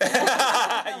him.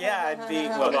 Yeah, it'd be.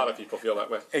 Well, a lot of people feel that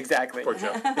way. Exactly. Poor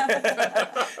Joe.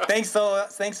 Thanks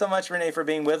so much, Rene, for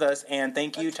being with us, and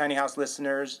thank you, Tiny House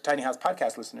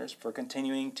podcast listeners, for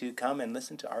continuing to come and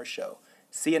listen to our show.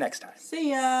 See you next time.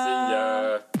 See ya. See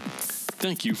ya.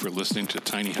 Thank you for listening to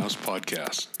Tiny House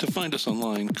Podcast. To find us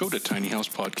online, go to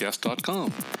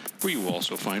tinyhousepodcast.com, where you will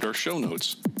also find our show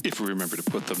notes, if we remember to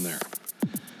put them there.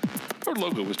 Our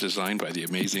logo was designed by the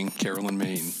amazing Carolyn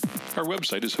Main. Our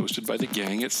website is hosted by the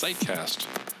gang at Sitecast.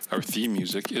 Our theme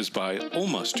music is by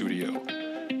Oma Studio.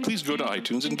 Please go to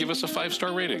iTunes and give us a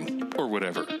 5-star rating, or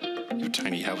whatever, you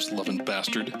tiny house loving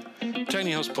bastard.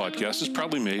 Tiny House Podcast is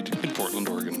proudly made in Portland,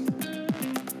 Oregon.